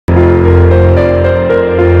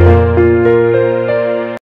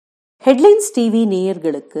Headlines TV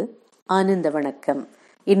நேயர்களுக்கு ஆனந்த வணக்கம்.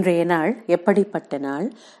 இன்றைய நாள் எப்படிப்பட்ட நாள்?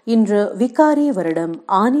 இன்று விகாரி வருடம்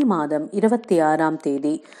ஆனி மாதம் 26ஆம்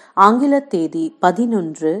தேதி, ஆங்கில தேதி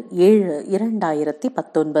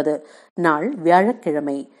 11/7/2019, நாள்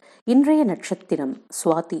வியாழக்கிழமை. இன்றைய நட்சத்திரம்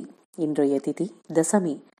சுவாதி. இன்றைய திதி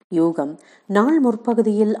தசமி. யோகம் நாள்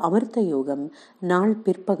முற்பகுதியில் அமிர்த யோகம், நாள்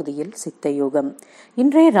பிற்பகுதியில் சித்த யோகம்.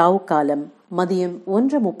 இன்றைய ராவு காலம் மதியம்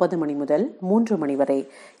 1:30 மணி முதல் 3 மணி வரை.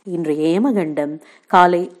 இன்றைய ஏமகண்டம்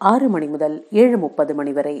காலை 6 மணி முதல் 7:30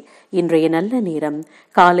 மணி வரை. இன்றைய நல்ல நேரம்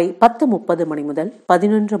காலை 10:30 மணி முதல்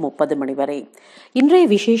 11:30 மணி வரை. இன்றைய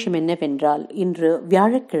விசேஷம் என்னவென்றால், இன்று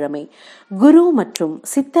வியாழக்கிழமை, குரு மற்றும்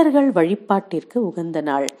சித்தர்கள் வழிபாட்டிற்கு உகந்த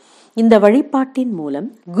நாள். இந்த வழிபாட்டின்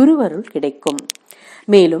மூலம் குருவருள் கிடைக்கும்.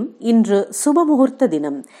 மேலும் இன்று சுபமுகூர்த்த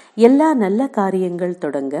தினம். எல்லா நல்ல காரியங்கள்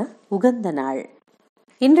தொடங்க உகந்த நாள்.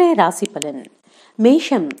 இன்றைய ராசி பலன்.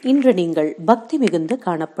 மேஷம், இன்று நீங்கள் பக்தி மிகுந்து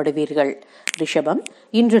காணப்படுவீர்கள். ரிஷபம்,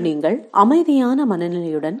 இன்று நீங்கள் அமைதியான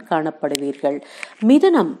மனநிலையுடன் காணப்படுவீர்கள்.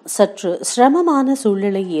 மிதுனம், சற்று சிரமமான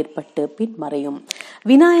சூழ்நிலை ஏற்பட்டு பின் மறையும்.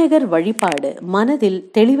 விநாயகர் வழிபாடு மனதில்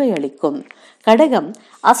தெளிவை அளிக்கும். கடகம்,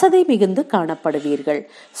 அசதை மிகுந்து காணப்படுவீர்கள்.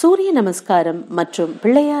 சூரிய நமஸ்காரம் மற்றும்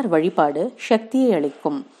பிள்ளையார் வழிபாடு சக்தியை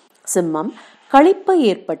அளிக்கும். சிம்மம், களிப்பு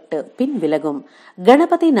ஏற்பட்டு பின் விலகும்.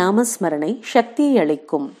 கணபதி நாமஸ்மரணை சக்தியை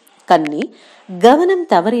அளிக்கும். கன்னி, கவனம்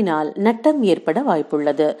தவறினால் நட்டம் ஏற்பட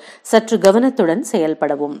வாய்ப்புள்ளது. சற்று கவனத்துடன்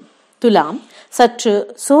செயல்படவும். துலாம், சற்று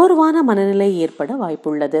சோர்வான மனநிலை ஏற்பட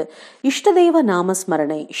வாய்ப்புள்ளது. இஷ்டதெய்வ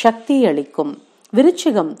நாமஸ்மரணை சக்தியை அளிக்கும்.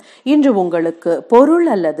 விருச்சிகம், இன்று உங்களுக்கு பொருள்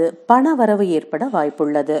அல்லது பண வரவு ஏற்பட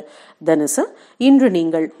வாய்ப்புள்ளது. தனுசு, இன்று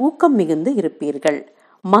நீங்கள் ஊக்கம் மிகுந்து இருப்பீர்கள்.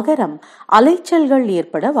 மகரம், அலைச்சல்கள்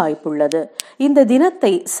ஏற்பட வாய்ப்புள்ளது. இந்த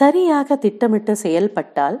தினத்தை சரியாக திட்டமிட்டு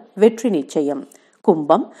செயல்பட்டால் வெற்றி நிச்சயம்.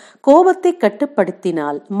 கும்பம், கோபத்தை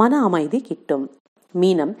கட்டுப்படுத்தினால் மன அமைதி கிட்டும்.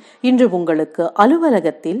 மீனம், இன்று உங்களுக்கு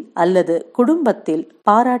அலுவலகத்தில் அல்லது குடும்பத்தில்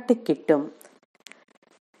பாராட்டு கிட்டும்.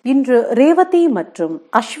 இன்று ரேவதி மற்றும்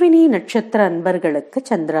அஸ்வினி நட்சத்திர அன்பர்களுக்கு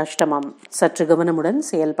சந்திராஷ்டமம். சற்று கவனமுடன்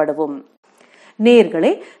செயல்படவும்.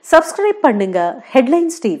 நேயர்களே, சப்ஸ்கிரைப் பண்ணுங்க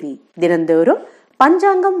ஹெட்லைன்ஸ் டிவி. தினந்தோறும்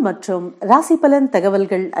பஞ்சாங்கம் மற்றும் ராசி பலன்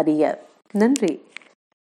தகவல்கள் அறிய. நன்றி.